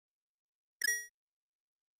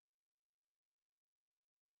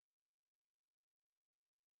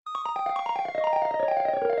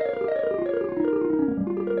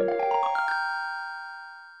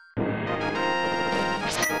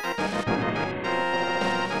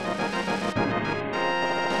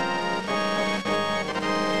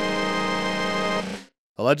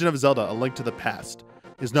The Legend of Zelda: A Link to the Past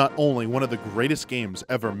is not only one of the greatest games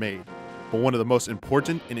ever made, but one of the most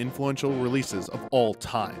important and influential releases of all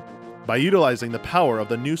time. By utilizing the power of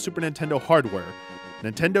the new Super Nintendo hardware,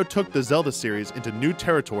 Nintendo took the Zelda series into new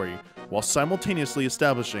territory while simultaneously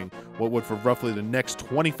establishing what would for roughly the next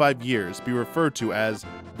 25 years be referred to as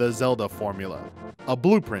the Zelda formula, a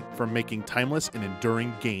blueprint for making timeless and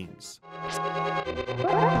enduring games.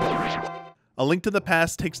 A Link to the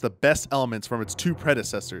Past takes the best elements from its two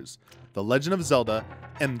predecessors, The Legend of Zelda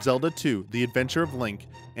and Zelda 2: The Adventure of Link,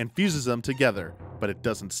 and fuses them together, but it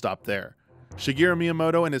doesn't stop there. Shigeru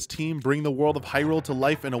Miyamoto and his team bring the world of Hyrule to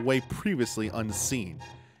life in a way previously unseen.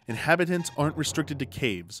 Inhabitants aren't restricted to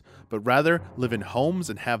caves, but rather live in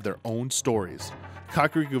homes and have their own stories.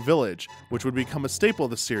 Kakariko Village, which would become a staple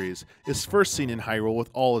of the series, is first seen in Hyrule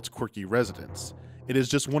with all its quirky residents. It is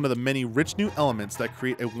just one of the many rich new elements that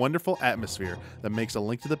create a wonderful atmosphere that makes A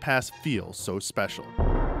Link to the Past feel so special.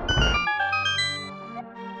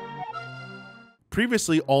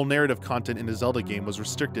 Previously, all narrative content in a Zelda game was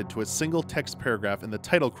restricted to a single text paragraph in the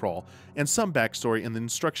title crawl and some backstory in the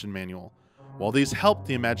instruction manual. While these help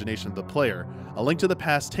the imagination of the player, A Link to the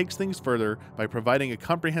Past takes things further by providing a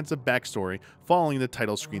comprehensive backstory following the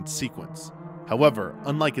title screen sequence. However,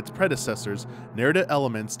 unlike its predecessors, narrative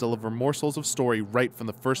elements deliver morsels of story right from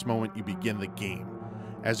the first moment you begin the game.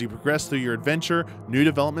 As you progress through your adventure, new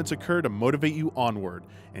developments occur to motivate you onward,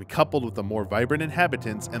 and coupled with the more vibrant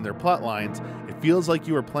inhabitants and their plot lines, it feels like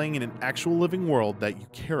you are playing in an actual living world that you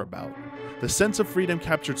care about. The sense of freedom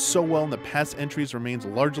captured so well in the past entries remains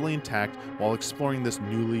largely intact while exploring this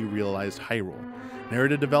newly realized Hyrule.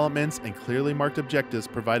 Narrative developments and clearly marked objectives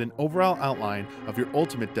provide an overall outline of your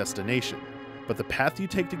ultimate destination, but the path you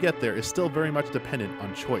take to get there is still very much dependent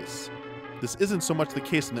on choice. This isn't so much the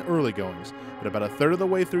case in the early goings, but about a third of the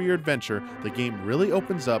way through your adventure, the game really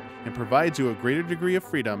opens up and provides you a greater degree of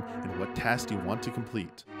freedom in what task you want to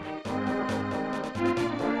complete.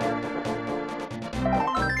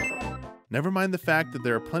 Never mind the fact that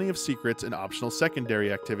there are plenty of secrets and optional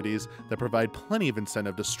secondary activities that provide plenty of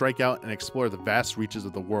incentive to strike out and explore the vast reaches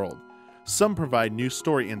of the world. Some provide new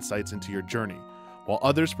story insights into your journey, while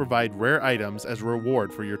others provide rare items as a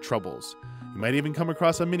reward for your troubles. You might even come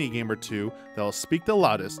across a minigame or two that will speak the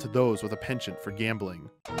loudest to those with a penchant for gambling.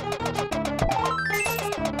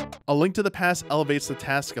 A Link to the Past elevates the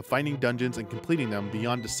task of finding dungeons and completing them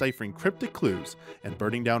beyond deciphering cryptic clues and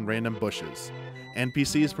burning down random bushes.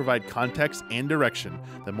 NPCs provide context and direction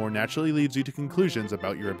that more naturally leads you to conclusions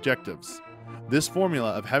about your objectives. This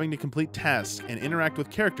formula of having to complete tasks and interact with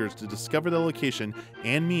characters to discover the location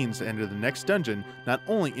and means to enter the next dungeon not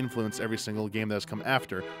only influenced every single game that has come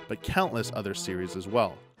after, but countless other series as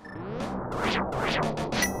well.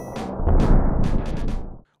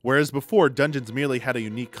 Whereas before, dungeons merely had a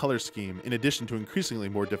unique color scheme in addition to increasingly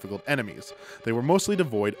more difficult enemies, they were mostly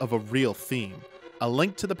devoid of a real theme. A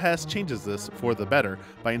Link to the Past changes this for the better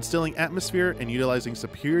by instilling atmosphere and utilizing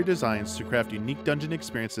superior designs to craft unique dungeon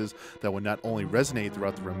experiences that will not only resonate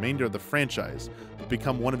throughout the remainder of the franchise, but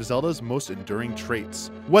become one of Zelda's most enduring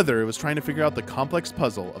traits. Whether it was trying to figure out the complex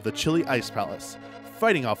puzzle of the chilly Ice Palace,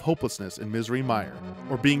 fighting off hopelessness in Misery Mire,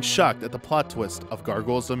 or being shocked at the plot twist of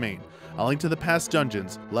Gargoyle's Domain, A Link to the Past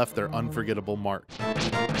dungeons left their unforgettable mark.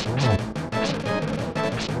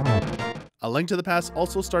 A Link to the Past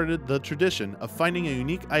also started the tradition of finding a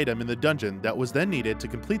unique item in the dungeon that was then needed to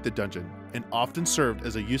complete the dungeon, and often served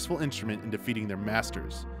as a useful instrument in defeating their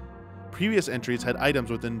masters. Previous entries had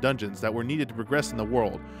items within dungeons that were needed to progress in the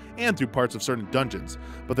world, and through parts of certain dungeons,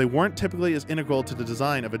 but they weren't typically as integral to the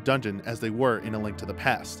design of a dungeon as they were in A Link to the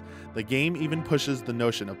Past. The game even pushes the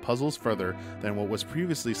notion of puzzles further than what was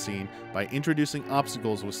previously seen by introducing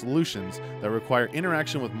obstacles with solutions that require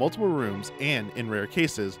interaction with multiple rooms and, in rare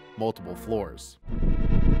cases, multiple floors.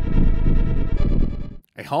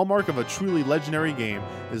 A hallmark of a truly legendary game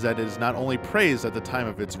is that it is not only praised at the time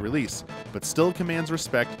of its release, but still commands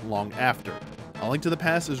respect long after. A Link to the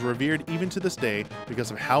Past is revered even to this day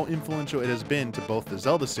because of how influential it has been to both the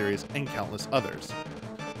Zelda series and countless others.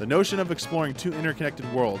 The notion of exploring two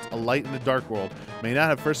interconnected worlds, a light and a dark world, may not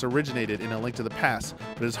have first originated in A Link to the Past,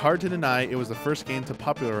 but it is hard to deny it was the first game to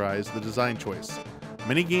popularize the design choice.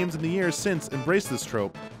 Many games in the years since embrace this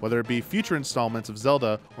trope, whether it be future installments of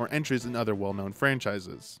Zelda or entries in other well-known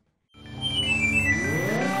franchises.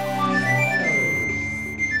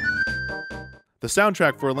 The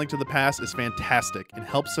soundtrack for A Link to the Past is fantastic and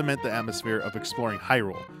helps cement the atmosphere of exploring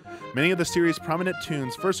Hyrule. Many of the series' prominent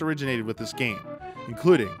tunes first originated with this game,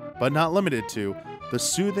 including, but not limited to, the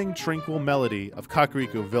soothing, tranquil melody of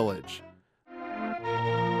Kakariko Village.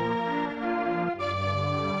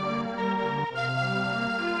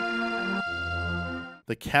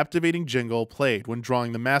 The captivating jingle played when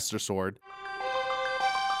drawing the Master Sword,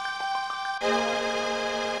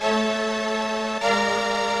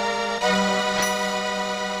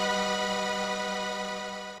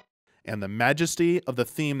 and the majesty of the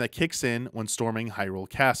theme that kicks in when storming Hyrule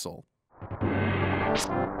Castle.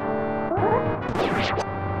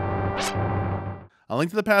 A Link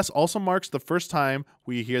to the Past also marks the first time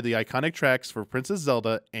we hear the iconic tracks for Princess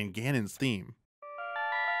Zelda and Ganon's theme.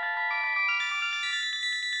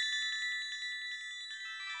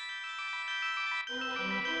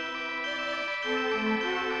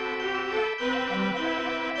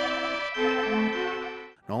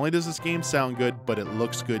 Not only does this game sound good, but it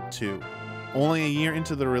looks good too. Only a year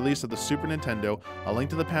into the release of the Super Nintendo, A Link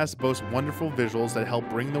to the Past boasts wonderful visuals that help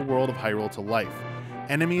bring the world of Hyrule to life.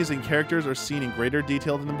 Enemies and characters are seen in greater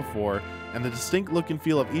detail than before, and the distinct look and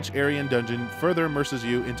feel of each area and dungeon further immerses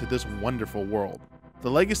you into this wonderful world. The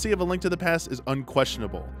legacy of A Link to the Past is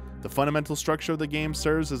unquestionable. The fundamental structure of the game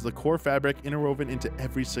serves as the core fabric interwoven into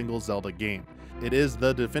every single Zelda game. It is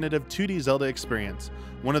the definitive 2D Zelda experience,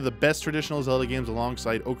 one of the best traditional Zelda games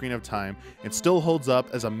alongside Ocarina of Time, and still holds up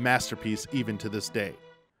as a masterpiece even to this day.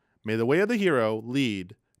 May the way of the hero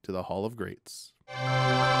lead to the Hall of Greats.